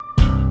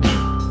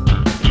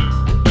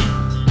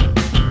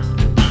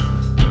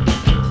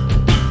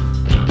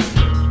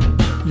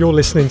You're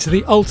listening to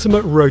the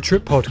Ultimate Road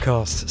Trip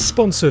Podcast,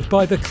 sponsored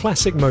by the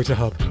Classic Motor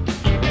Hub.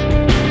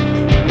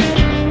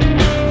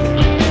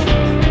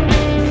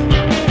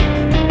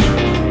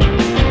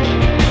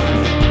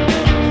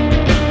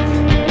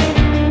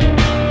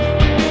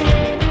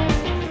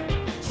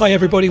 Hi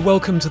everybody,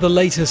 welcome to the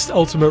latest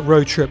Ultimate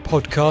Road Trip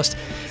podcast.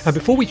 And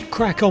before we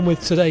crack on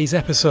with today's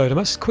episode, I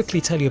must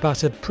quickly tell you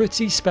about a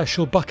pretty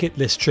special bucket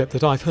list trip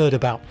that I've heard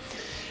about.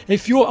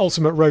 If your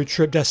ultimate road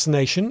trip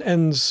destination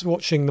ends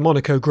watching the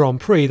Monaco Grand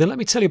Prix, then let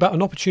me tell you about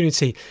an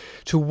opportunity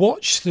to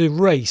watch the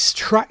race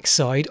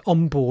trackside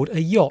on board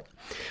a yacht.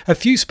 A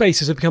few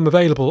spaces have become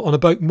available on a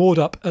boat moored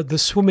up at the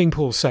swimming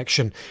pool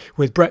section,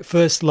 with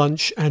breakfast,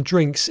 lunch and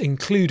drinks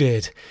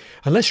included.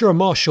 Unless you're a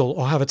marshal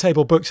or have a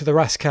table booked at the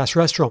Rascasse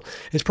restaurant,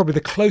 it's probably the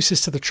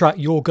closest to the track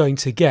you're going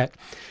to get.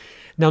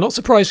 Now, not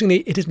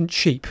surprisingly, it isn't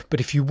cheap,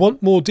 but if you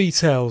want more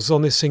details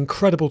on this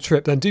incredible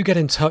trip, then do get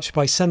in touch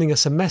by sending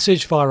us a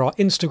message via our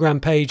Instagram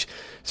page,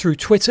 through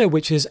Twitter,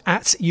 which is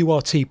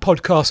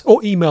 @URTpodcast,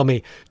 or email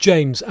me,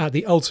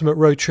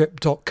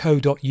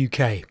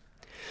 james@theultimateroadtrip.co.uk.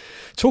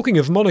 Talking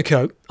of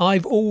Monaco,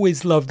 I've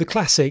always loved the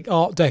classic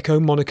Art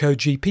Deco Monaco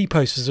GP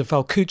posters of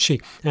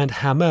Falcucci and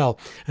Hamel.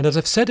 And as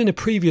I've said in a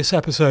previous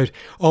episode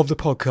of the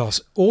podcast,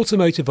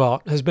 automotive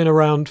art has been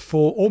around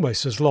for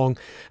almost as long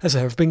as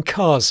there have been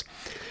cars.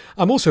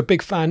 I'm also a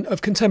big fan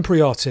of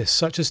contemporary artists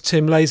such as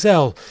Tim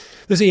Lazelle.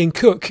 There's Ian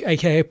Cook,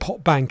 aka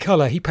Pop Bang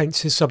Colour. He paints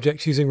his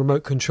subjects using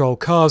remote control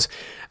cars.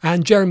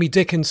 And Jeremy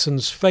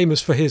Dickinson's famous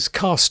for his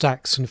car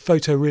stacks and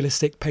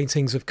photorealistic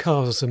paintings of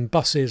cars and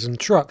buses and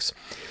trucks.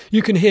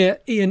 You can hear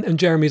Ian and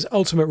Jeremy's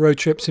ultimate road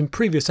trips in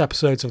previous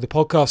episodes of the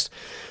podcast.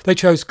 They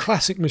chose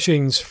classic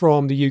machines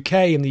from the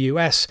UK and the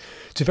US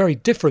to very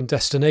different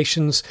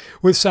destinations,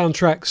 with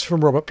soundtracks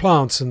from Robert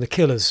Plant and The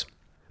Killers.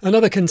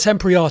 Another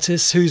contemporary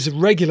artist who's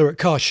regular at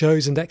car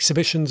shows and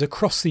exhibitions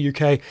across the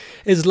UK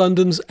is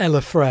London's Ella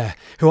Freire,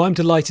 who I'm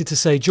delighted to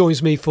say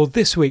joins me for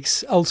this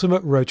week's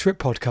Ultimate Road Trip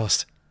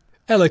podcast.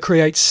 Ella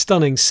creates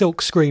stunning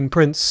silkscreen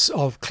prints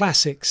of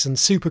classics and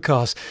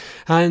supercars,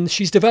 and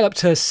she's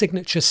developed her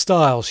signature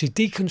style. She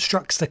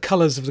deconstructs the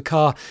colours of the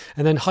car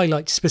and then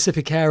highlights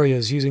specific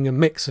areas using a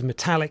mix of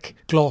metallic,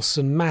 gloss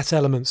and matte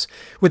elements,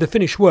 with the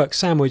finished work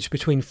sandwiched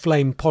between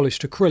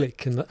flame-polished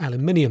acrylic and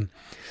aluminium.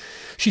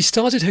 She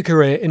started her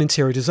career in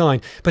interior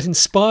design, but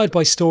inspired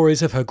by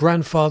stories of her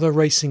grandfather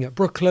racing at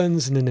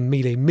Brooklands and in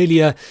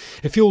Emilia,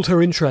 it fueled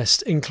her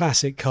interest in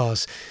classic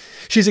cars.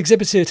 She's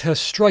exhibited her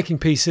striking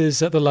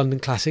pieces at the London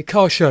Classic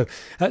Car Show,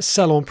 at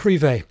Salon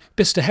Privé,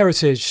 Bicester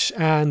Heritage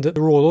and at the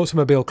Royal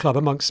Automobile Club,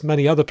 amongst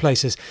many other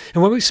places.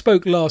 And when we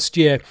spoke last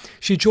year,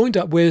 she joined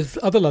up with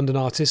other London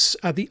artists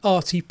at the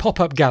Arty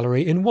Pop-Up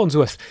Gallery in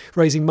Wandsworth,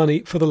 raising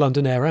money for the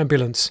London Air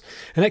Ambulance,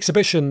 an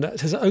exhibition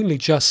that has only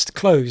just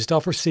closed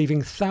after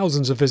receiving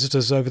thousands of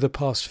visitors over the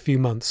past few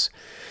months.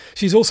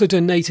 She's also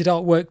donated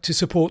artwork to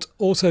support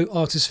Auto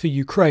Artists for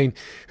Ukraine,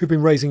 who've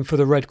been raising for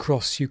the Red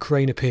Cross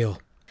Ukraine appeal.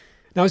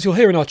 Now, as you'll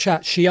hear in our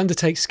chat, she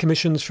undertakes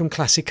commissions from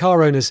classic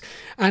car owners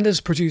and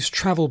has produced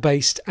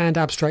travel-based and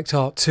abstract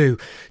art too.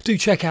 Do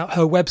check out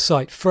her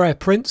website,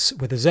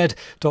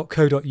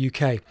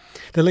 freireprints.co.uk.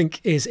 The link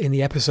is in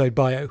the episode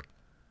bio.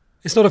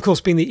 It's not, of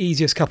course, been the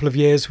easiest couple of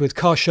years, with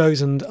car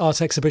shows and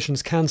art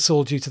exhibitions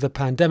cancelled due to the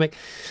pandemic.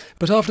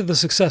 But after the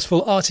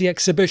successful Arty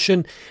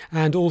exhibition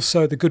and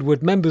also the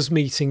Goodwood members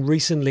meeting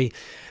recently,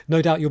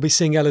 no doubt you'll be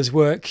seeing Ella's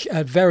work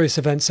at various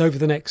events over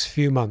the next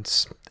few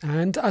months.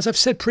 And as I've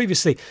said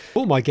previously,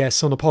 all my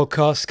guests on the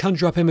podcast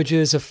conjure up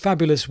images of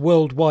fabulous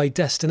worldwide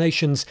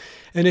destinations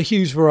in a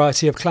huge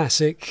variety of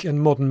classic and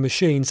modern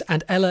machines,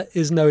 and Ella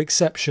is no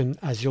exception,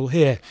 as you'll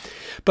hear.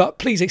 But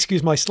please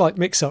excuse my slight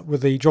mix-up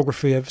with the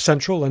geography of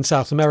Central and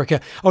South America,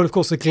 and of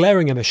course the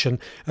glaring omission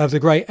of the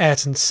great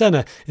Ayrton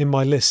Senna in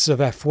my lists of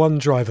F1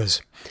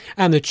 drivers.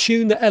 And the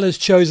tune that Ella's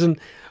chosen,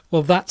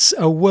 well, that's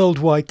a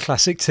worldwide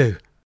classic too.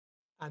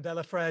 And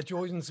Ella Freire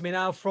joins me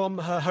now from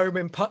her home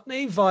in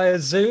Putney via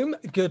Zoom.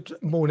 Good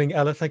morning,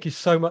 Ella. Thank you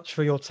so much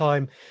for your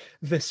time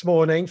this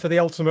morning for the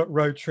Ultimate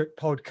Road Trip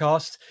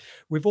podcast.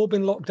 We've all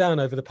been locked down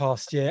over the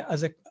past year.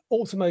 As an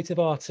automotive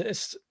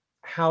artist,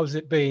 how's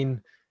it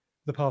been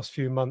the past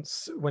few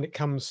months when it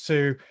comes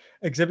to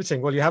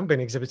exhibiting? Well, you haven't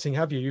been exhibiting,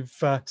 have you?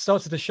 You've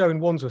started a show in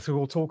Wandsworth, who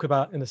we'll talk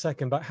about in a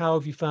second, but how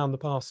have you found the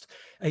past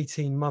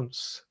 18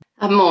 months?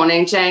 Good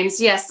morning, James.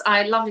 Yes,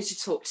 lovely to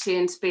talk to you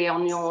and to be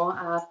on your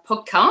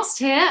podcast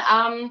here.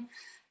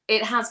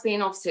 It has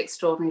been obviously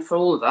extraordinary for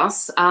all of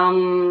us.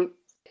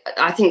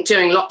 I think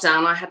during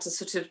lockdown, I had to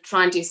sort of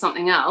try and do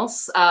something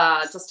else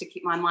just to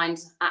keep my mind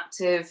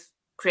active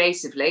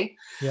creatively.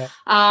 Yeah.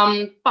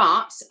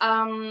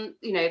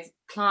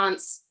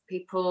 Clients,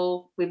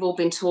 people, we've all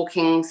been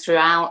talking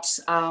throughout,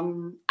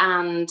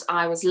 and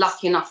I was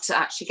lucky enough to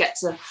actually get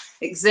to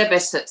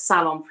exhibit at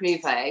Salon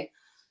Privé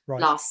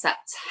last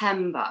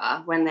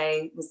September, when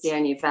they was the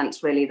only event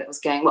really that was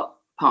going, well,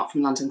 apart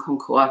from London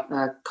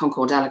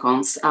Concours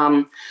Elegance.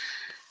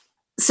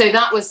 So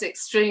that was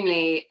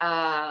extremely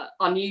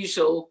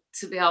unusual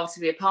to be able to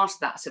be a part of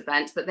that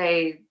event, but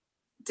they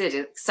did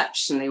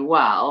exceptionally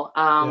well,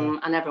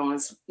 and everyone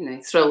was,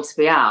 thrilled to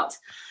be out.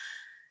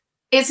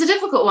 It's a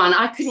difficult one.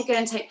 I couldn't go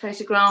and take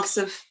photographs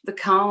of the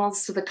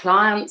cars for the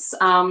clients,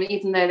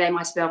 even though they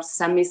might have been able to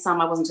send me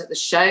some. I wasn't at the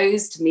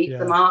shows to meet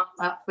them up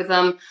with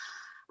them.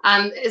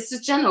 And it's a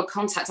general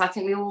contact. I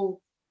think we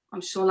all,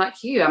 I'm sure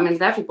like you, I mean,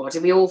 with everybody,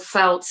 we all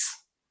felt,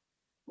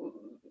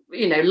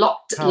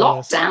 locked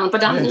down,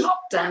 but I'm in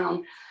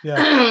lockdown,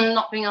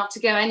 not being able to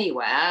go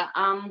anywhere.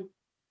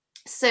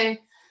 So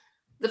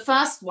the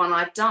first one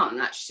I've done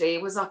actually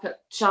was up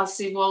at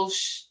Chelsea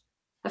Walsh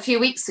a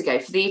few weeks ago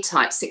for the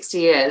E-Type 60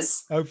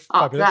 years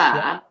up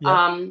there,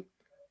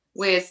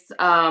 with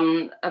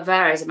a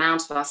varied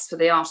amount of us for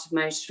the Art of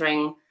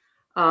Motoring.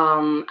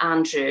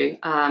 Andrew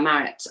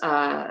Marriott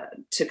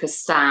took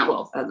us down,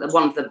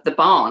 one of the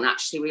barn,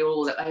 actually. We were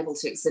all able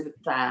to exhibit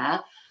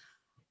there.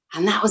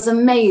 And that was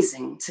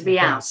amazing to be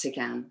out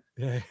again.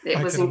 Yeah,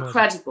 it was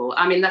incredible.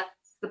 I mean,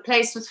 the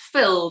place was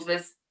filled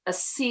with a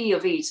sea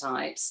of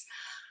E-Types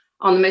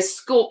on the most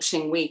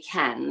scorching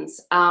weekends,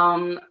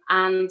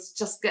 and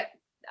just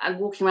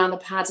walking around the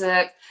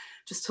paddock,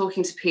 just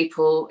talking to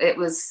people. It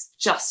was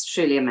just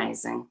truly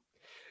amazing.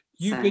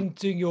 You've been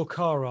doing your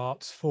car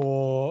art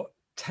for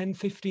 10,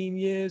 15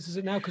 years, is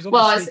it now?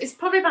 It's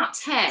probably about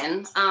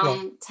 10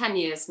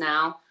 years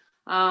now.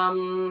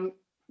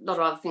 A lot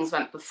of other things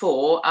went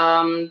before,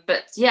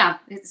 but yeah,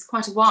 it's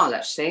quite a while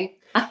actually.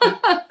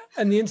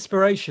 And the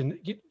inspiration,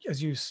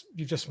 as you've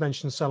just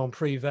mentioned, Salon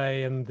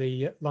Privé and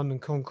the London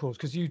Concours,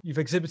 because you've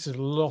exhibited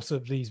a lot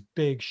of these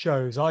big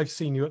shows. I've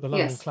seen you at the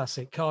London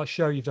Classic Car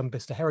Show. You've done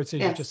Bicester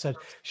Heritage. You just said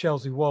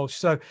Chelsea Walsh.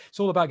 So it's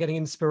all about getting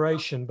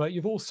inspiration, but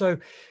you've also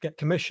get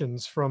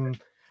commissions from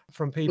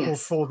people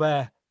for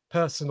their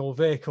personal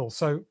vehicles.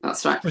 So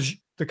that's right.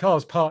 The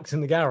car's parked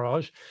in the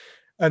garage,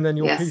 and then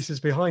your piece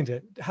is behind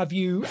it. Have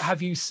you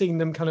seen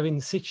them kind of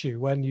in situ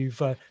when you've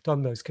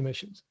done those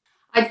commissions?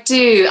 I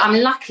do.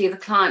 I'm lucky the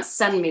clients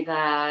send me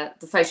the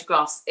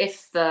photographs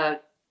if the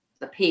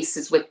piece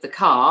is with the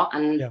car,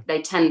 and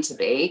they tend to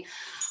be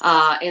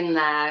in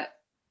there,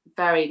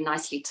 very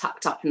nicely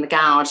tucked up in the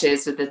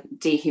garages with the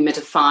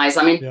dehumidifiers.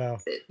 I mean,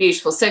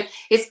 beautiful. So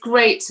it's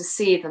great to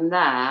see them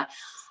there.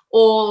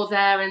 Or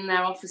they're in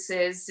their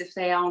offices if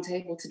they aren't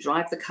able to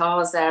drive the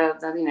cars.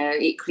 They're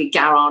equally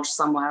garage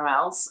somewhere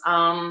else.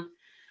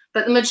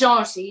 But the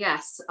majority,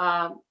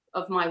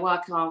 of my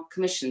work are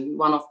commissioned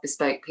one-off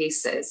bespoke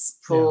pieces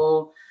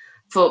for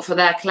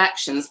their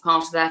collections,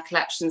 part of their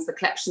collections, the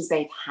collections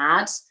they've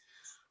had.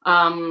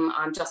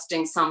 I'm just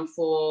doing some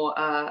for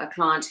a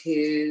client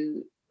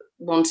who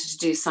wanted to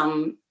do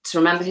some to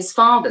remember his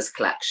father's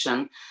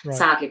collection,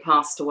 sadly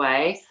passed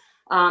away.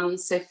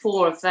 So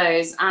 4 of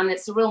those, and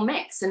it's a real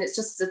mix, and it's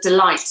just a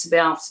delight to be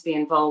able to be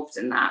involved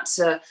in that,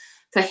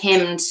 for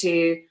him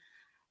to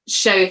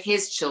show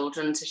his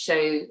children, to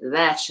show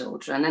their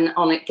children, and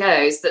on it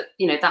goes. That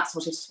that's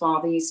what his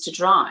father used to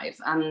drive,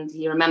 and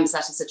he remembers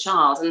that as a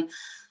child. And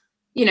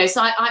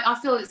so I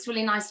feel it's a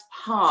really nice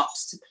part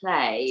to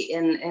play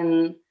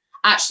in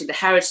actually the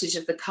heritage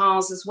of the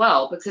cars as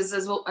well, because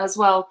as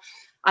well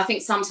I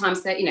think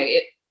sometimes that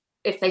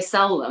if they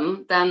sell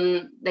them,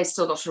 then they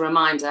still got a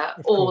reminder,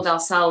 or they'll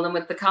sell them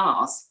with the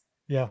cars.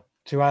 Yeah,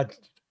 to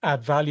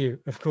add value,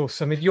 of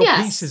course. I mean, your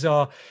pieces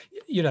are,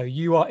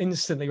 you are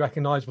instantly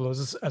recognizable,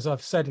 as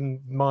I've said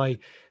in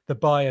the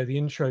bio, the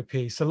intro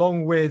piece,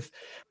 along with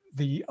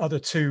the other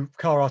 2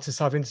 car artists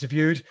I've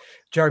interviewed,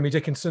 Jeremy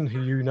Dickinson,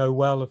 who you know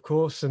well, of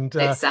course, and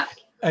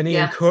and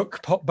Ian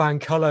Cook, Pop Band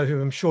Colour, who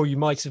I'm sure you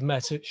might have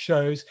met at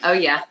shows. Oh,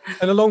 yeah.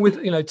 And along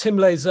with, Tim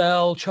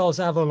Lazelle, Charles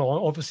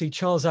Avalon. Obviously,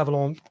 Charles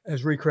Avalon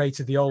has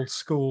recreated the old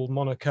school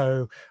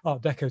Monaco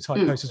Art Deco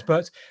type posters,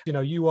 but,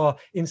 you are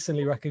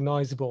instantly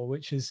recognizable,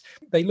 which is,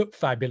 they look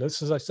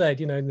fabulous. As I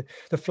said, in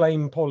the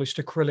flame polished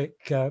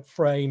acrylic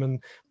frame,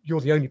 and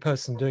you're the only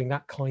person doing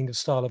that kind of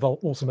style of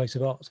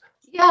automotive art.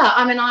 Yeah,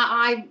 I mean,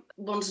 I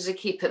wanted to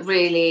keep it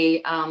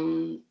really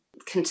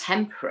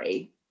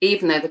contemporary,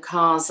 even though the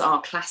cars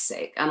are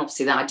classic, and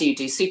obviously that I do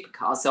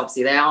supercars, so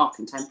obviously they are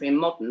contemporary and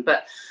modern.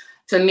 But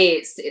for me,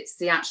 it's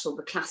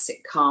the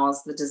classic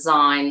cars, the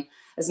design,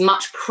 as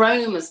much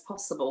chrome as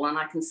possible, and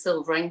I can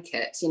silver ink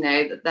it,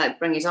 that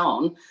bring it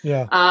on.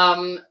 Yeah.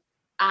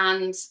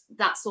 And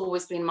that's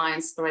always been my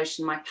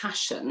inspiration, my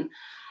passion.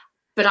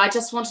 But I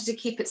just wanted to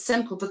keep it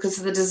simple because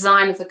of the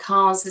design of the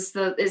cars is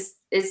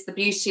the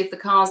beauty of the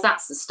cars.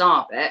 That's the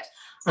star bit.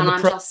 And the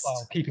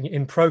profile, keeping it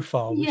in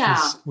profile,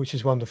 which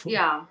is wonderful.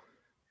 Yeah.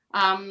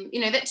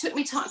 That took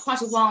me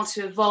quite a while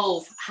to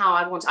evolve how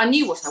I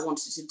knew what I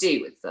wanted to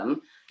do with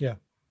them. Yeah.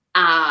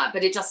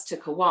 But it just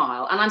took a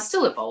while, and I'm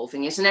still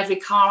evolving it, and every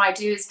car I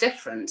do is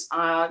different.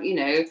 I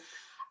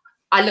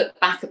look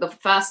back at the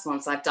first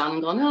ones I've done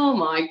and gone, oh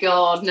my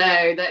God,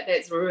 no,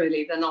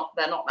 they're not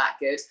that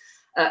good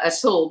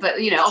at all. But,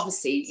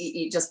 obviously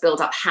you just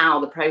build up how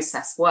the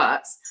process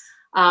works.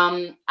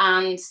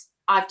 And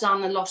I've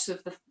done a lot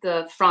of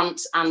the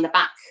front and the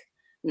back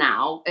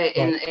now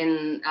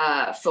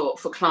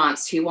for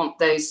clients who want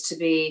those to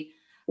be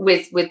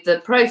with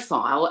the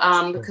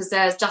profile, because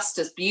they're just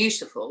as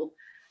beautiful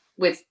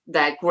with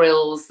their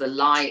grills, the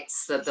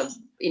lights, the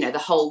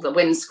the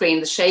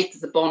windscreen, the shape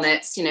of the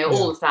bonnets,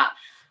 all of that.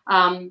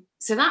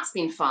 So that's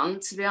been fun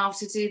to be able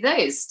to do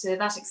those. So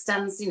that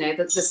extends,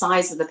 the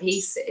size of the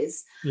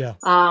pieces. Yeah.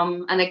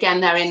 And again,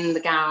 they're in the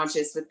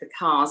garages with the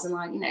cars,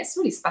 and it's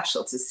really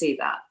special to see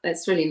that.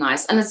 It's really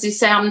nice. And as you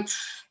say,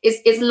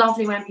 it's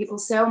lovely when people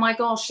say, "Oh my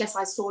gosh, yes,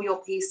 I saw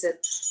your piece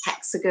at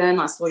Hexagon.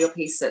 I saw your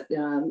piece at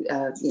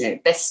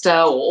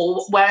Vista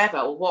or wherever,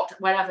 or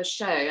wherever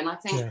show." And I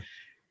think. Yeah.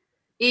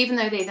 Even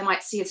though they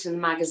might see it in the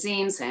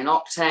magazines, say in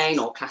Octane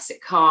or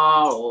Classic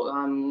Car,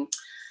 or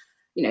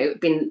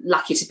been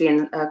lucky to be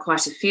in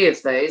quite a few of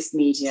those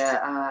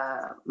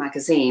media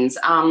magazines.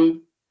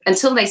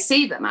 Until they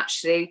see them,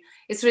 actually,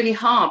 it's really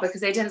hard because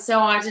they didn't say,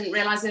 "Oh, I didn't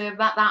realise they were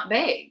that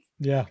big."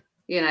 Yeah,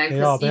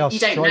 because you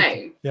don't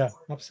know. Yeah,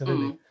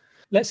 absolutely.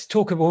 Let's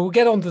talk about. We'll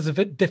get on to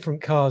the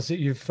different cars that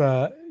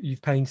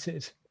you've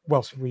painted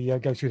whilst we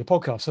go through the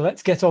podcast. So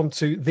let's get on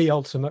to the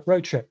ultimate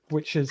road trip,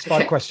 which is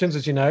 5 questions,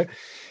 as you know.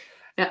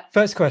 Yeah.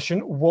 First question,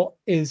 what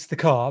is the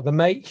car, the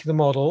make, the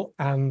model,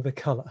 and the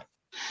colour?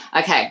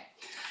 Okay.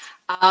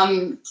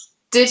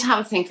 Did have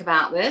a think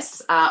about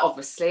this.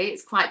 Obviously,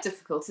 it's quite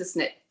difficult,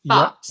 isn't it?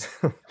 But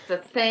the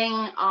thing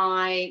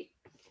my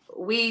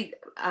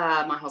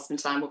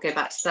husband and I will go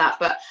back to that,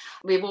 but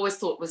we've always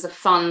thought was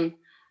the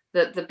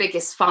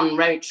biggest fun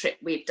road trip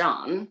we've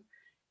done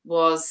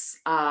was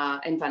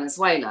in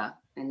Venezuela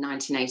in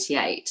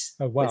 1988.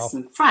 Oh, wow. With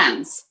some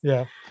friends.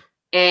 Yeah.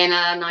 In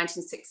a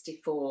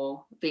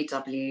 1964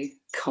 VW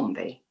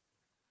Combi.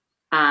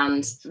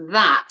 And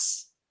that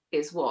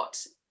is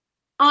what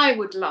I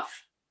would love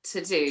to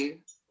do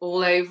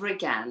all over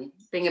again,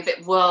 being a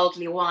bit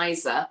worldly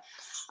wiser.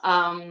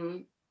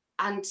 And,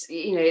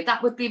 that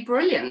would be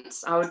brilliant.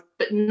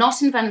 But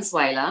not in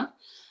Venezuela.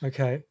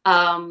 Okay.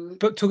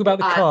 But talk about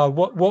the car.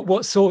 What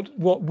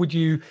would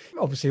you,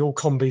 obviously all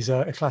combis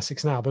are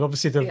classics now, but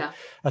obviously a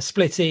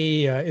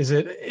splitty, is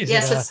it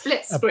a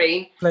split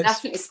screen,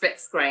 definitely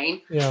split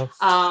screen. Yeah.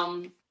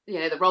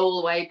 The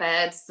rollaway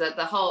beds,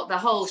 the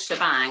whole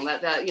shebang,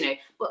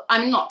 well, I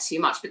mean, not too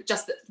much, but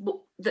just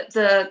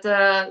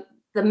the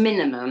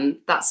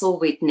minimum, that's all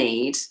we'd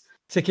need.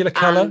 Particular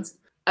colour?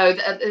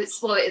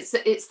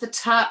 It's the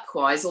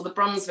turquoise or the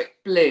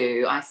Brunswick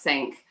blue, I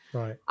think.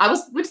 Right. I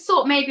would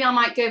thought maybe I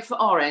might go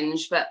for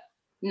orange, but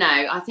no,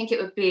 I think it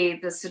would be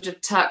the sort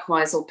of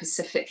turquoise or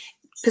Pacific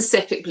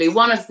blue,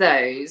 one of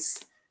those,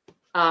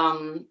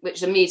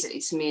 which immediately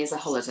to me is a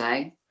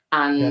holiday,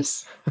 and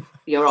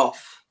you're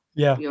off.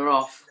 Yeah, you're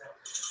off.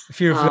 A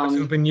few of those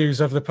have been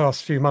used over the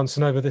past few months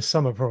and over this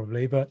summer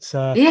probably, but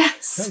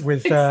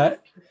with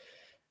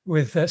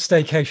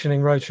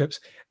staycationing road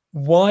trips.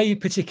 Why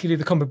particularly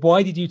the Combi?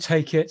 Why did you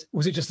take it?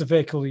 Was it just a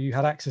vehicle that you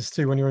had access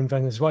to when you were in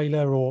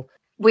Venezuela, or?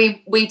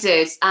 We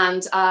did,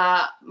 and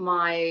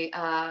my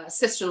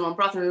sister-in-law and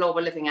brother-in-law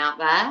were living out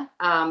there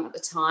at the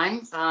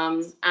time,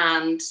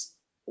 and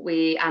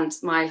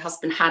my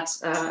husband had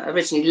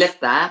originally lived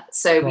there,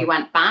 so we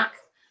went back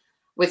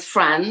with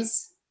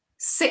friends,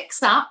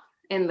 6 up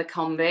in the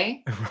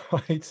Combi.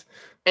 Right.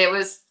 It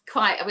was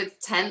quite with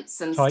tents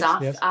and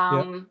stuff,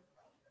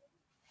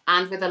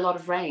 and with a lot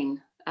of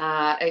rain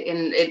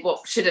in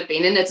what should have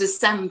been in a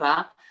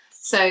December.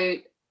 So.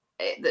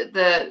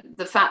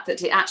 The fact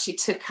that it actually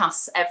took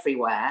us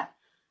everywhere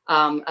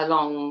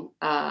around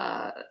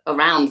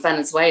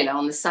Venezuela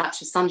on the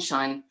Satch of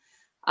Sunshine.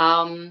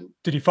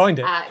 Did you find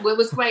it? It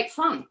was great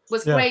fun.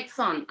 Great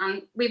fun,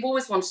 and we've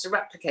always wanted to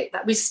replicate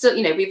that. We still,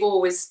 we've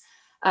always.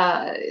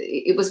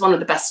 It was one of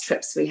the best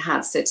trips we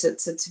had. So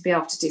to be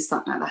able to do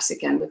something like that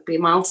again would be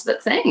my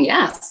ultimate thing.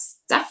 Yes,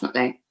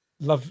 definitely.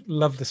 Love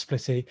the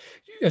Splitty.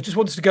 I just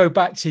wanted to go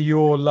back to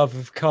your love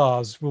of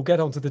cars. We'll get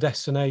onto the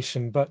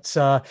destination, but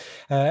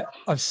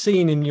I've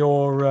seen in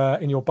your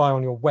bio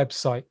on your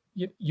website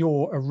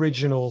your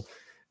original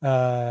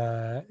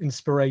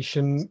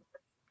inspiration.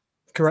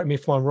 Correct me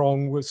if I'm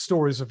wrong. Was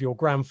stories of your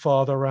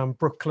grandfather around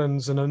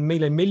Brooklands and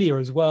Emilia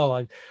as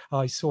well.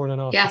 I saw in an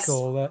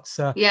article that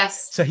So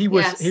he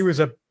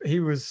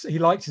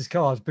liked his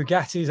cars,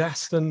 Bugattis,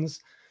 Astons.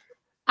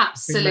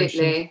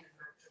 Absolutely.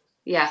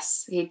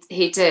 Yes,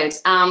 he did.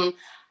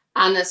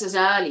 And as his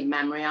early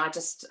memory,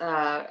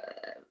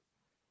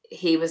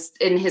 he was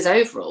in his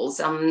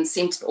overalls,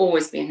 seemed to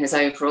always be in his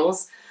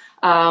overalls.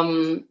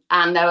 And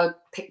there were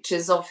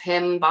pictures of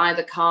him by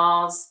the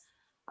cars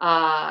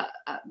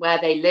where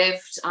they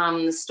lived,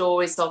 the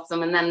stories of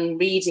them, and then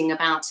reading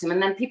about him. And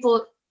then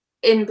people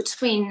in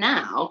between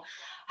now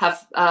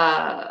have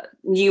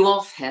knew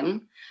of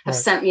him, have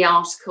sent me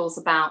articles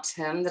about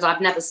him that I've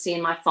never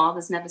seen, my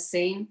father's never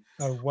seen.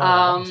 Oh,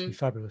 wow, that must be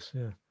fabulous,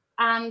 yeah.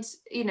 And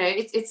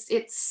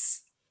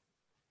it's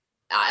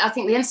I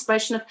think the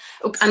inspiration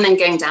of, and then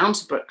going down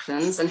to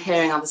Brooklands and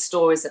hearing other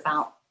stories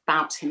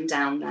about him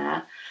down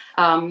there,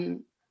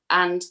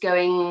 and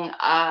going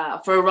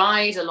for a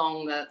ride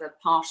along the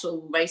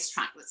partial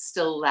racetrack that's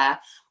still there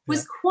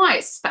was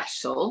quite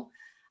special.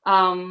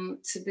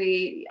 To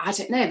be, I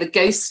don't know, the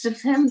ghost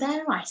of him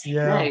there, I don't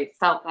know,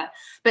 felt that.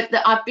 But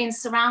I've been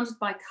surrounded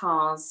by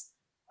cars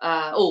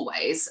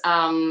always,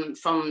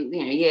 from,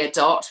 year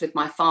dot, with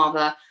my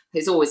father,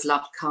 who's always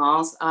loved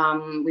cars.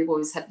 We've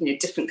always had,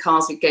 different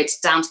cars we'd go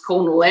down to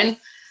Cornwall in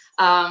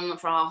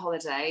for our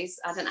holidays.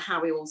 I don't know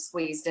how we all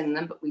squeezed in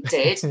them, but we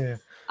did. Yeah.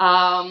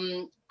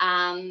 I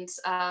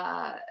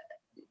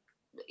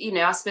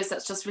suppose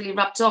that's just really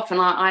rubbed off, and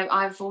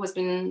I've always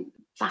been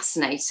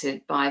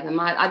fascinated by them.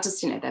 I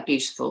just, they're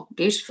beautiful.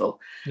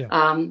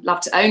 Yeah.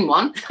 Love to own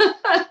one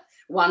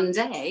one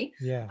day.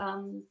 Yeah.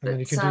 And then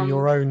you can do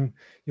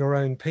your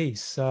own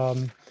piece.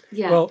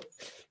 Yeah. Well,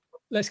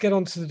 let's get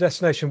on to the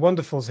destination.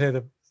 Wonderful to hear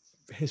the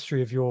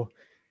history of your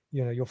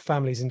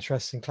family's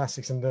interest in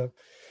classics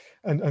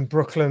and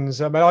Brooklands.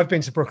 I mean, I've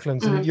been to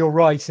Brooklands, and you're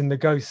right in the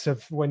ghosts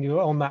of when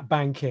you're on that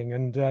banking,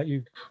 and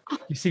you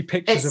see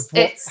pictures of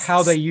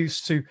how they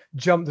used to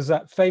jump. There's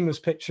that famous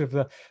picture of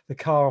the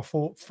car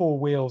four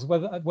wheels.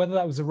 Whether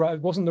that was it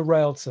wasn't the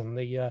Railton,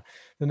 the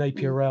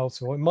Napier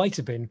Railton, or it might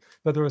have been,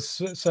 but there are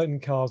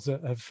certain cars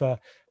that have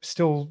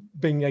still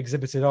being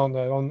exhibited, aren't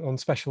they, on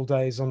special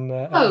days on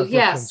Brooklands,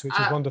 yes, which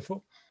is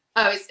wonderful.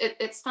 Oh,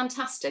 it's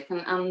fantastic.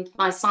 And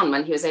my son,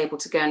 when he was able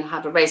to go and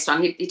have a race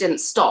round, he didn't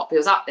stop. He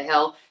was up the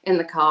hill in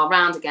the car,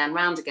 round again,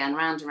 round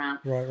around.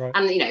 Right.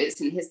 And,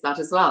 it's in his blood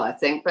as well, I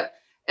think. But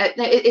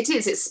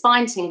it's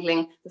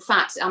spine-tingling, the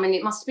fact. I mean,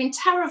 it must have been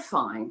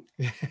terrifying.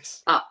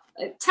 Yes.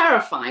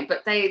 Terrifying.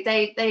 But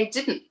they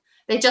didn't.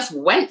 They just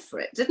went for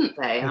it, didn't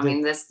they? I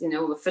mean, there's,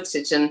 all the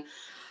footage and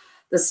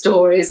the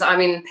stories. I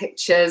mean,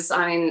 pictures.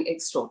 I mean,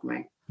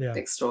 extraordinary. Yeah.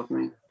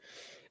 Extraordinary.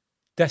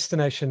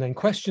 Destination then.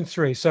 Question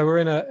 3. So we're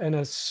in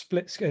a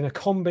split, in a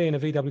combi, in a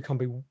VW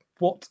combi.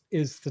 What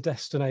is the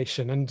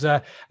destination?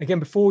 And again,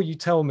 before you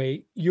tell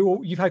me,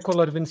 you've had quite a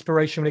lot of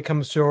inspiration when it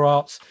comes to your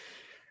art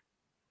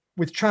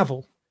with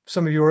travel.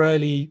 Some of your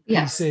early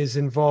pieces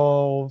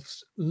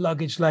involved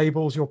luggage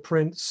labels, your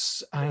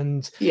prints,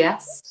 and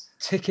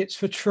tickets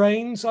for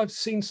trains. I've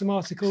seen some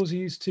articles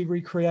you used to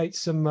recreate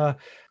some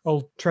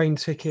old train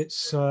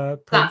tickets,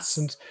 prints,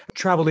 and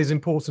travel is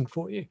important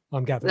for you,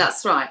 I'm gathering.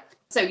 That's right.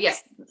 So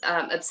yes,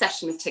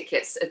 obsession with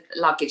tickets,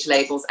 luggage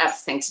labels,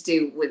 everything to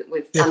do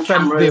with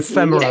cameras. The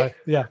ephemera,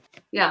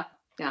 Yeah.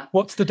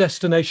 What's the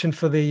destination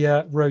for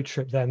the road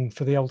trip then,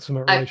 for the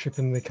ultimate road trip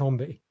in the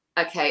combi?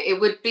 Okay, it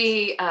would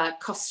be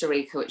Costa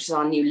Rica, which is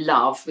our new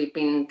love. We've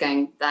been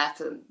going there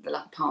for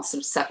the past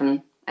sort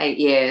of 7-8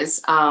 years.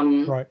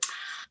 Right.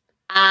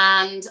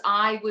 And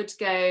I would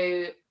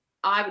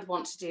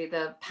want to do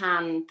the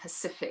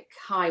Pan-Pacific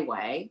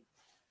Highway,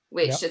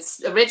 which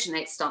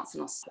starts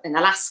in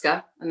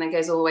Alaska and then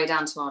goes all the way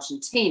down to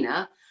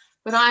Argentina.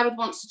 But I would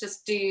want to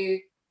just do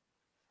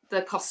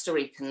the Costa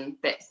Rican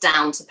bit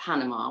down to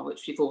Panama,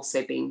 which we've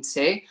also been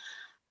to,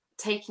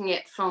 taking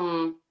it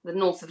from the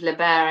north of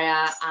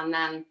Liberia and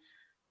then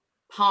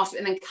part of it,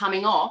 and then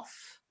coming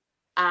off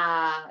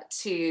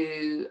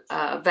to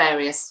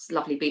various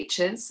lovely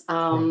beaches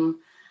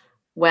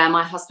where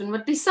my husband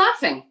would be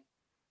surfing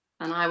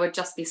and I would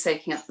just be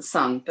soaking up the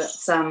sun. But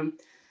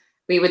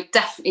we would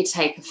definitely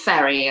take a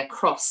ferry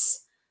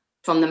across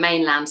from the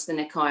mainland to the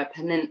Nicoya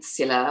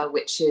Peninsula,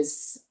 which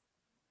is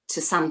to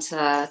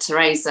Santa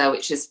Teresa,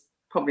 which is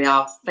probably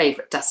our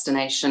favourite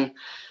destination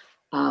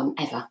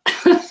ever.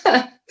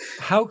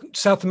 How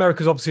South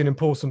America is obviously an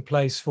important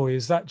place for you.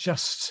 Is that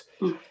just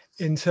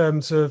in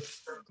terms of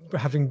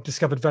having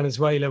discovered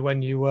Venezuela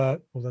when you were,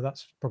 although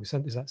that's probably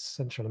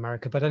Central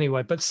America, but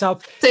anyway, but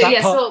South.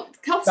 So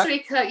Costa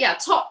Rica,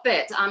 top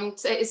bit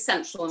is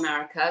Central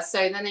America.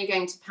 So then you're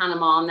going to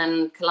Panama and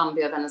then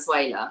Colombia,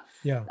 Venezuela.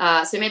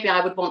 Yeah. So maybe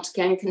I would want to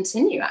go and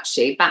continue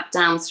actually back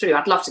down through.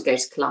 I'd love to go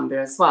to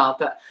Colombia as well,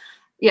 but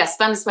yes,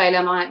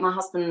 Venezuela. My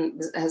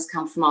husband has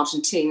come from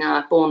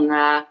Argentina, born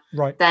there.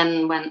 Right.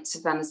 Then went to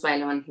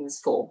Venezuela when he was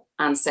 4,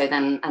 and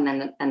then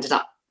ended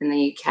up in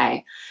the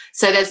UK.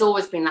 So there's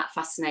always been that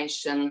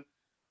fascination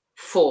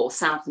for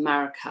South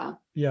America.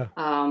 Yeah.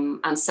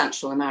 And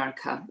Central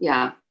America.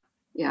 Yeah.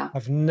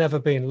 I've never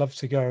been. Love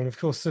to go, and of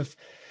course, there's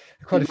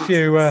quite a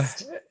few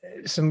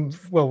some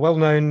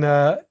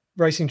well-known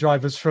racing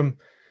drivers from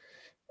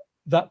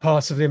that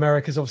part of the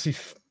Americas. Obviously,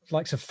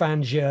 likes of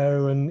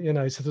Fangio,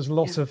 and so there's a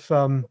lot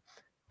of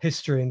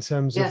history in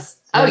terms of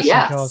racing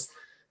cars.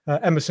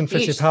 Emerson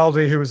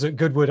Fittipaldi, who was at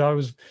Goodwood,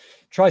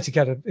 tried to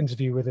get an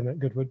interview with him at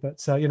Goodwood,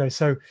 but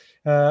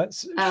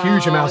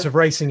huge amount of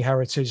racing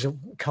heritage,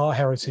 car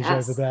heritage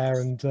over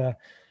there, and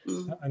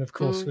of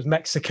course with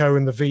Mexico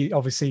and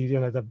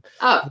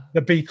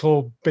the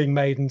Beetle being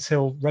made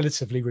until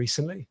relatively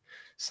recently.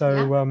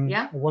 So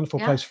a wonderful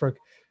place for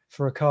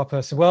a car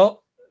person.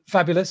 Well,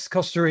 fabulous.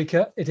 Costa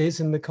Rica it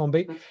is in the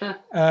combi.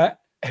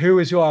 Who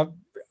is your,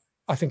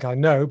 I think I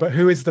know, but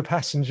who is the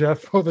passenger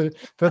for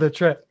the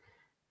trip?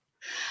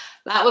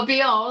 That would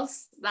be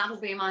Oz. That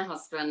would be my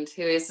husband,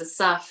 who is a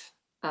surf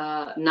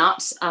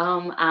nut,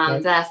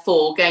 and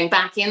therefore going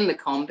back in the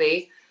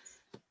combi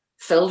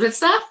filled with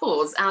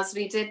surfboards, as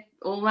we did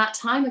all that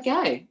time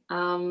ago.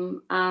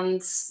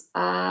 And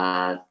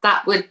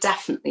that would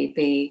definitely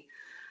be.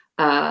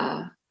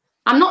 I'm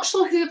not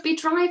sure who would be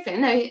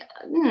driving. No,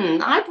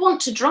 I'd want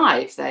to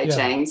drive though,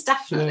 James,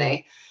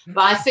 definitely. Yeah.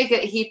 But I figure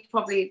he'd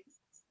probably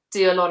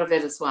do a lot of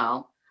it as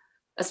well,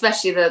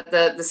 especially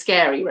the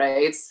scary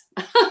roads.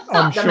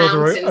 I'm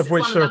sure of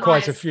which there are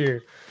quite a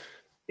few.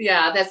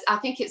 Yeah, I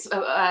think it's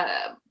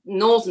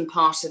northern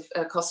part of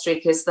Costa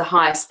Rica is the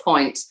highest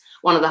point,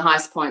 one of the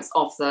highest points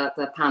of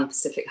the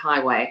Pan-Pacific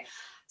Highway.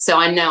 So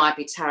I know I'd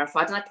be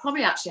terrified, and I'd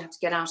probably actually have to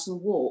get out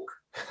and walk.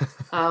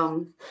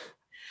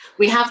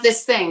 We have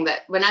this thing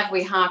that whenever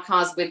we hire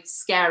cars with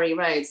scary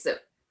roads, that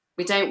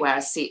we don't wear a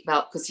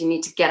seatbelt because you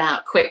need to get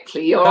out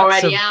quickly. You're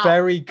already out. That's a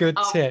very good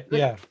tip.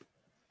 Yeah.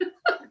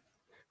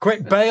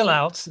 Quick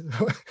bailout.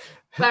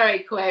 Very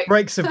quick.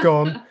 Brakes have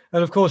gone.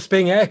 And of course,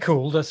 being air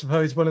cooled, I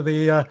suppose one of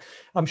the,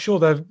 I'm sure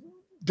they're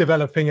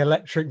developing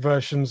electric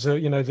versions, the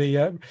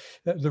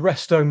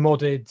Resto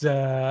modded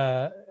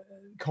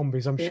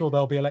combis. I'm sure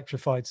they'll be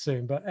electrified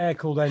soon, but air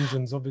cooled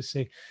engines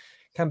obviously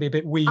can be a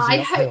bit wheezy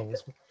up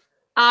hills.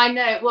 I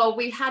know. Well,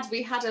 we had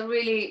a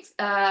really,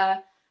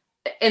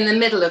 in the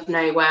middle of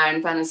nowhere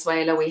in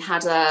Venezuela, we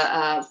had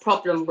a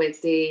problem with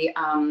the,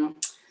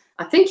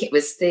 I think it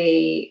was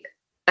the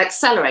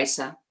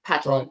accelerator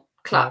pedal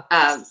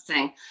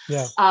thing,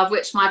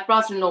 which my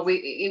brother-in-law,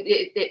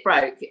 it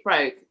broke,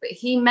 but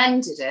he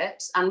mended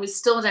it, and we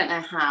still don't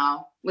know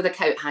how, with a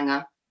coat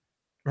hanger.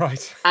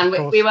 Right. And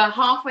we were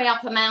halfway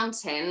up a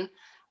mountain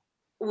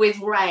with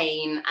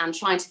rain and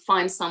trying to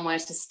find somewhere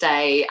to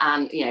stay,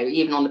 and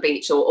even on the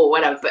beach or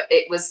whatever, but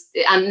it was,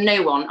 and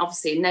no one,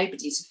 obviously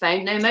nobody to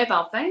phone, no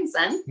mobile phones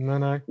then.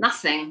 No.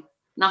 Nothing.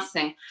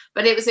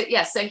 But it was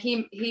so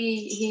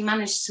he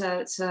managed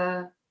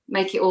to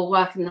make it all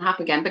work and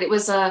happen again, but it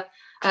was a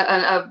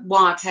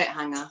wire coat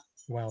hanger.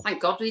 Well,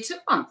 thank God we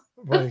took one.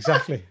 Well,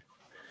 exactly.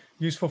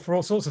 Useful for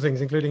all sorts of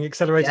things, including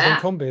accelerators and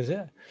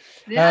combis.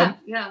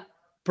 Yeah.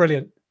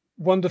 Brilliant.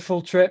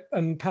 Wonderful trip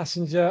and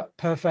passenger.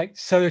 Perfect.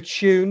 So a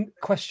tune,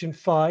 question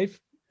 5.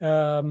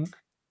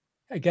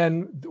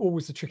 Again,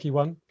 always a tricky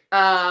one.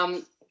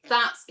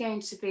 That's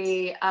going to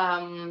be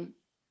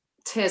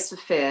Tears for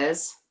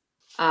Fears,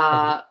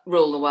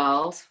 Rule the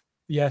World.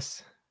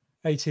 Yes.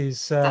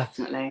 80s.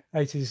 Definitely.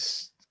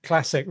 80s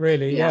classic,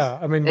 really. Yeah.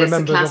 I mean,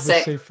 remembered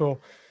obviously for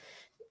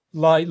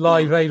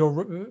Live Aid, or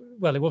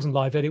well, it wasn't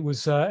Live Aid. It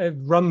was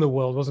Run the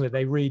World, wasn't it?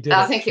 They redid it.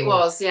 I think it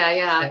was.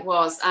 Yeah, it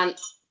was. And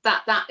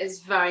that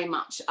is very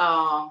much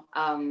our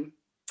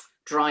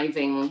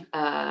driving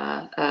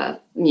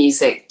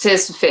music.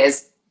 Tears for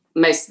Fears,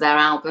 most of their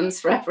albums,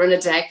 Forever and a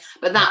Day,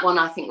 but that one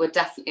I think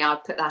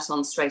I'd put that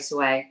on straight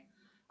away,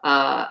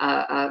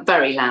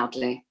 very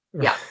loudly.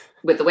 Yeah,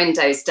 with the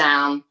windows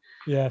down.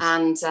 Yes.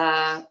 And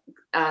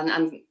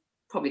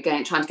probably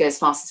trying to go as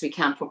fast as we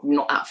can, probably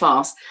not that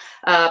fast,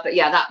 but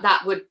yeah,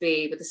 that would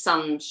be with the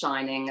sun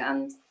shining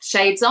and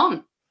shades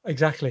on.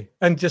 Exactly.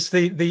 And just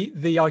the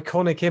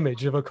iconic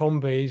image of a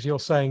combi, as you're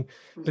saying,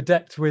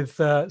 bedecked with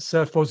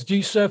surfboards. Do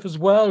you surf as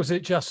well, or is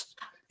it just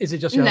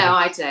No,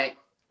 I don't.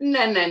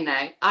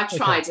 No. I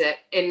tried it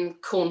in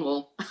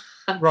Cornwall.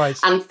 Right.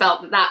 And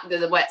felt that the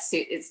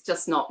wetsuit, it's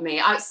just not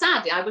me.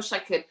 Sadly, I wish I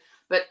could,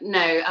 but no.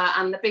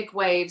 And the big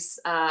waves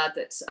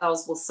that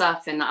Oz will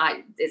surf in,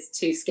 it's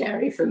too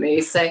scary for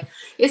me. So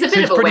it's a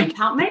bit of a wimp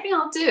out. Maybe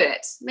I'll do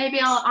it. Maybe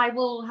I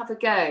will have a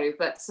go.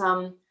 But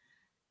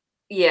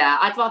yeah,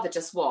 I'd rather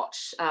just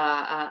watch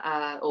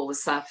all the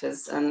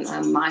surfers.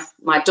 And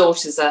my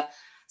daughter's a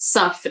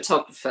surf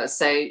photographer,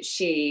 so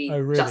she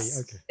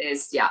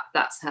is,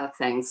 that's her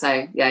thing.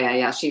 So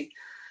yeah, she's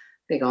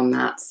big on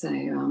that.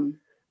 So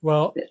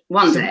well,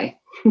 one day.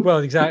 Well,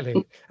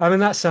 exactly. I mean,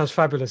 that sounds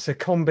fabulous. A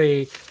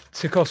combi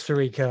to Costa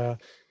Rica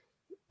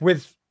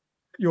with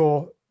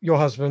your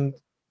husband.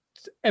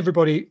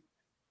 Everybody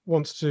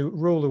wants to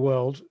rule the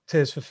world.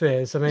 Tears for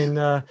Fears. I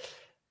mean,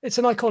 it's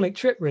an iconic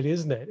trip, really,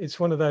 isn't it? It's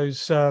one of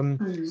those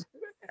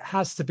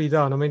has to be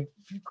done. I mean,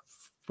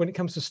 when it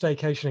comes to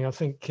staycationing, I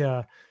think in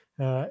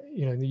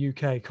the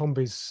UK,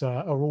 combis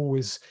are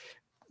always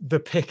the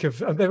pick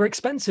of. They're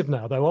expensive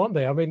now, though, aren't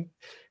they? I mean,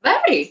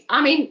 very.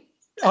 I mean,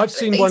 I've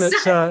seen one at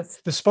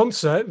the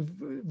sponsor.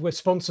 We're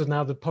sponsored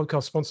now. The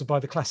podcast sponsored by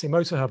the Classic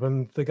Motor Hub,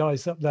 and the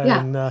guys up there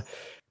in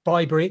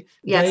Bybury.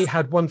 Yes. They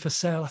had one for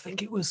sale. I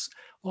think it was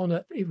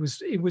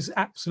it was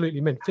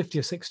absolutely mint, 50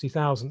 or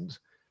 60,000.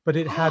 But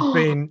it had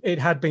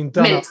been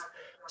done up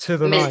to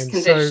the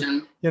nines.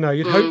 So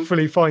you'd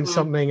hopefully find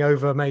something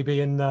over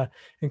maybe in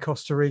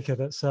Costa Rica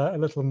that's a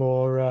little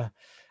more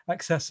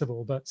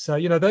accessible. But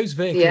those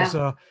vehicles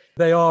are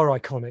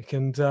iconic,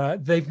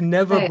 and they've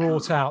never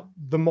brought out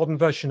the modern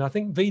version. I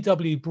think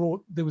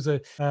VW there was a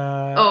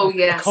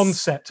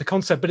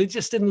concept, but it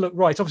just didn't look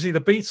right. Obviously,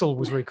 the Beetle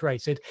was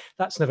recreated.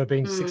 That's never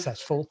been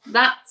successful.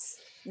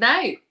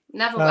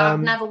 Never. I've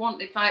never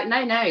wanted.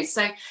 No.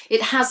 So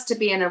it has to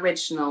be an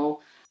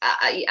original.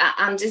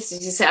 And as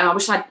you say, I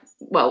wish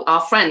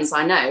our friends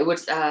I know would,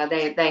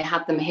 they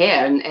had them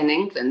here in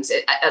England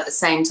at the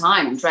same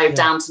time and drove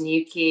down to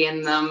Newquay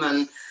in them,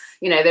 and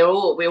we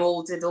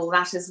all did all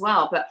that as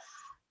well. But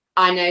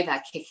I know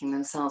they're kicking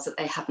themselves that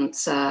they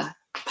haven't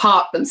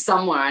parked them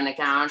somewhere in a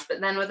garage.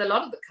 But then with a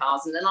lot of the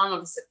cars, and none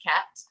of us have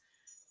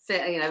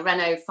kept,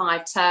 Renault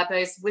 5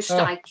 turbos, wished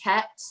I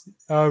kept.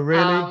 Oh,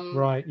 really?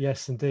 Right.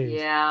 Yes, indeed.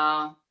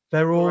 Yeah.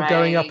 They're all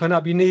going up and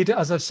up. You need,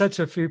 as I've said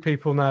to a few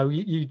people now,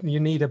 you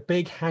need a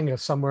big hangar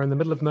somewhere in the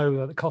middle of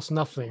nowhere that costs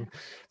nothing,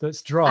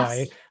 that's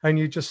dry, and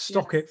you just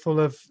stock it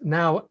full of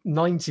now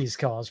 90s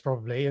cars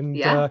probably, and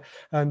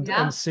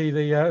see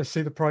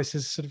the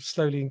prices sort of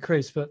slowly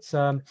increase. But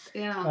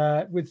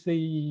with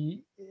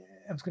the,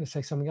 I was going to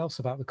say something else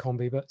about the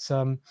combi, but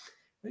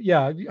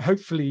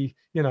hopefully,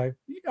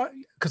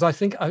 because I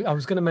think I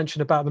was going to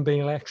mention about them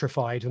being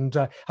electrified, and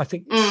I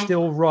think it's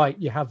still right.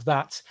 You have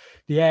that,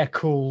 the air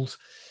cooled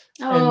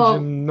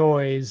engine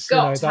noise.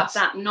 Got to have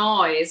that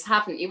noise,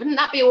 haven't you? Wouldn't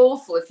that be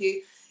awful if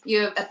you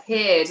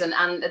appeared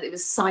and it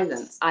was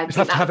silent? I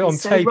have to have it on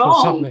tape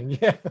or something.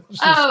 Yeah.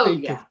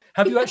 Yeah.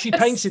 Have you actually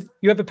painted?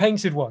 You ever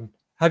painted one?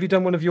 Have you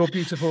done one of your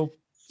beautiful?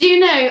 Do you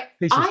know?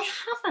 Pieces? I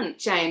haven't,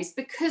 James,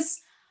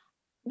 because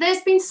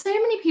there's been so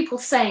many people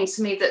saying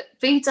to me that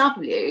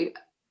VW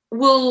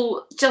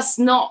will just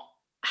not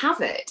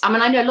have it. I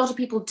mean, I know a lot of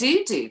people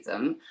do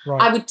them.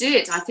 Right. I would do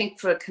it, I think,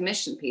 for a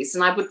commission piece,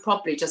 and I would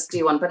probably just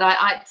do one. But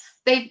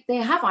they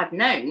have, I've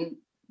known,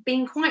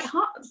 been quite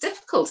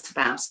difficult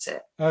about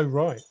it. Oh,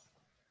 right.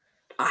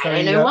 I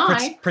don't know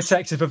why.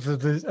 Protective of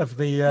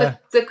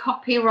the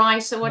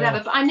copyright or whatever.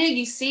 Yeah. But I know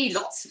you see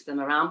lots of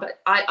them around. But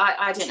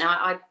I don't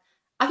know.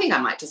 I think I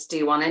might just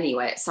do one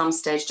anyway at some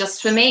stage,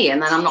 just for me,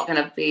 and then I'm not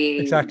going to be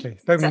exactly.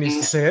 Nobody needs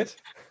to see it.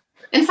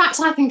 In fact,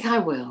 I think I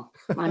will.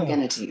 I'm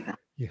going to do that.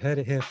 You heard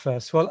it here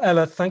first. Well,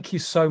 Ella, thank you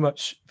so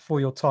much for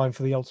your time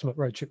for the Ultimate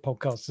Road Trip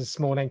podcast this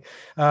morning.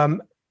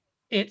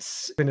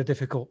 It's been a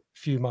difficult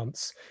few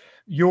months.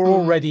 You're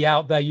already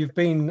out there. You've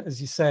been,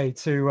 as you say,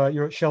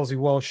 you're at Chelsea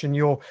Walsh, and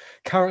you're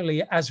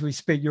currently, as we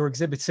speak, you're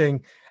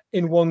exhibiting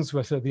in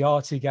Wandsworth at the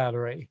Arty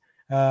Gallery.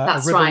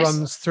 That's a river right.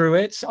 runs through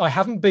it. I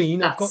haven't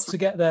been. I've got to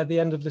get there at the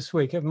end of this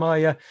week.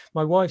 My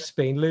wife's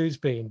been, Lou's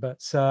been.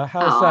 But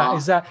how's that?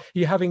 Is that, are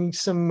you having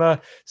some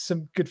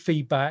good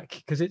feedback?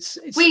 Because it's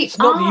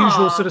not the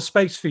usual sort of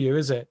space for you,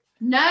 is it?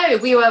 No,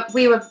 we were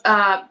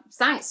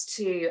thanks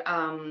to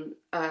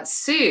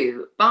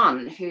Sue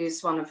Bunn,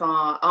 who's one of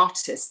our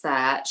artists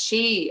there.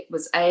 She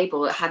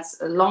had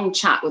a long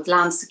chat with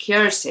Land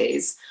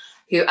Securities,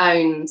 who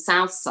own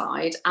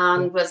Southside,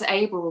 and was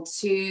able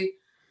to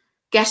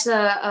get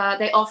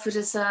they offered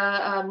us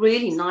a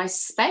really nice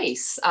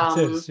space.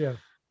 It is, yeah.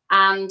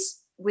 And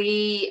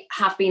we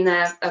have been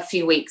there a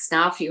few weeks.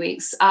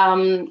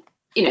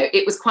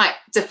 It was quite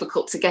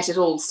difficult to get it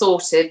all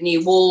sorted,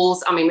 new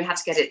walls. I mean, we had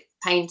to get it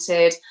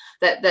painted.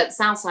 That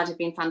Southside had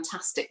been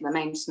fantastic, the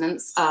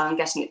maintenance,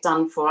 getting it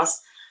done for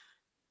us.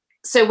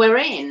 So we're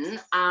in,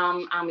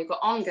 and we've got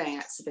ongoing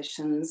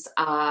exhibitions,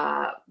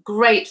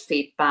 great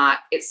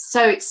feedback. It's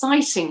so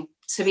exciting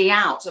to be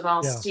out of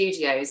our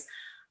studios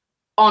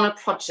on a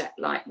project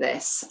like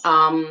this.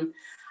 And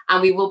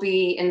we will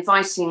be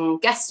inviting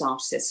guest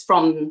artists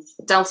from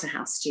Delta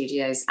House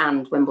Studios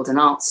and Wimbledon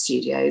Art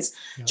Studios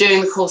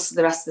during the course of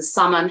the rest of the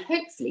summer, and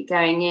hopefully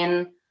going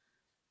in,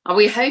 are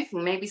we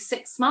hoping maybe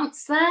 6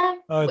 months there?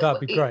 Oh,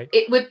 that'd be great.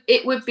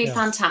 It would be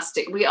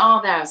fantastic. We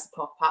are there as a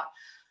pop-up.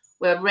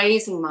 We're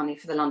raising money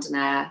for the London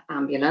Air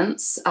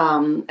Ambulance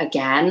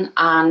again,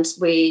 and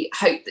we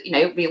hope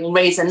that, we will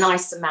raise a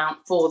nice amount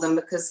for them,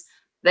 because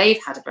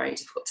they've had a very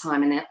difficult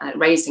time in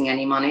raising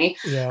any money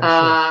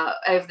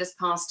over this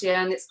past year,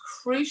 and it's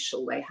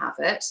crucial they have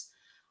it.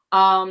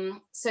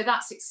 So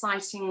that's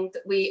exciting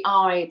that we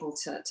are able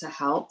to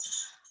help.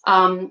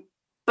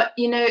 But,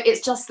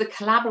 it's just the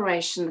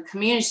collaboration, the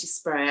community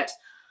spirit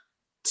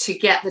to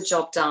get the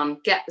job done,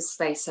 get the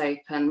space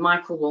open.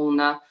 Michael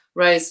Woolner,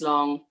 Rose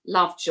Long,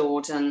 Love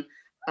Jordan,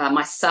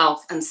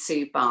 myself and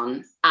Sue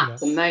Bunn at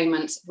the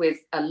moment, with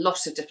a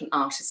lot of different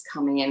artists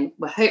coming in.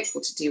 We're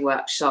hopeful to do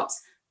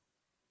workshops,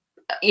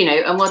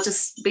 and we'll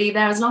just be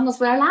there as long as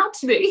we're allowed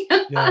to be.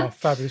 Yeah,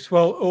 fabulous.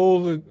 Well,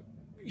 all the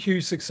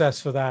huge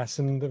success for that,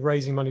 and the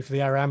raising money for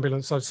the air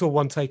ambulance. I saw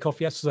one take off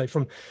yesterday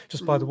from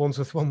just by the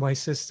Wandsworth one-way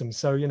system.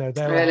 So, they're out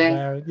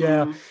there.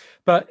 Yeah.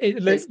 But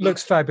it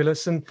looks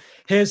fabulous. And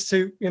here's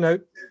to,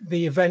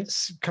 the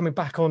events coming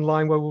back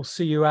online, where we'll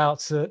see you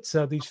out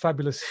at these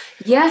fabulous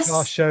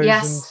car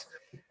shows.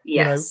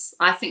 Yes.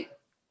 I think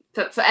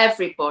for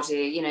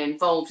everybody,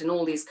 involved in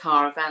all these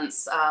car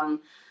events,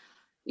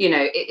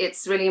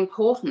 it's really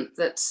important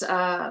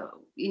that,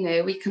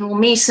 we can all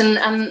meet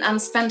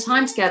and spend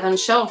time together and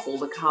show off all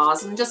the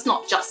cars, and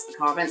not just the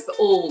car events, but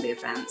all the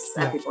events.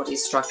 Yeah.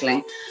 Everybody's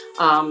struggling.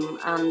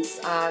 And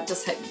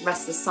just hope the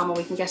rest of the summer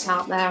we can get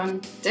out there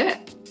and do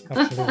it.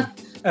 Absolutely.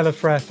 Ella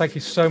Freire, thank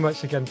you so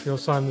much again for your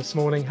time this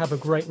morning. Have a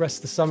great rest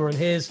of the summer, and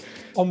here's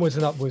onwards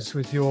and upwards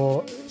with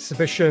your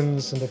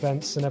exhibitions and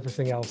events and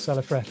everything else.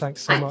 Ella Freire,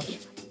 thanks so much.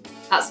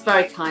 That's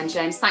very kind,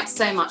 James. Thanks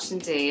so much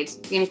indeed. It's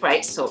been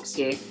great to talk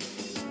to you.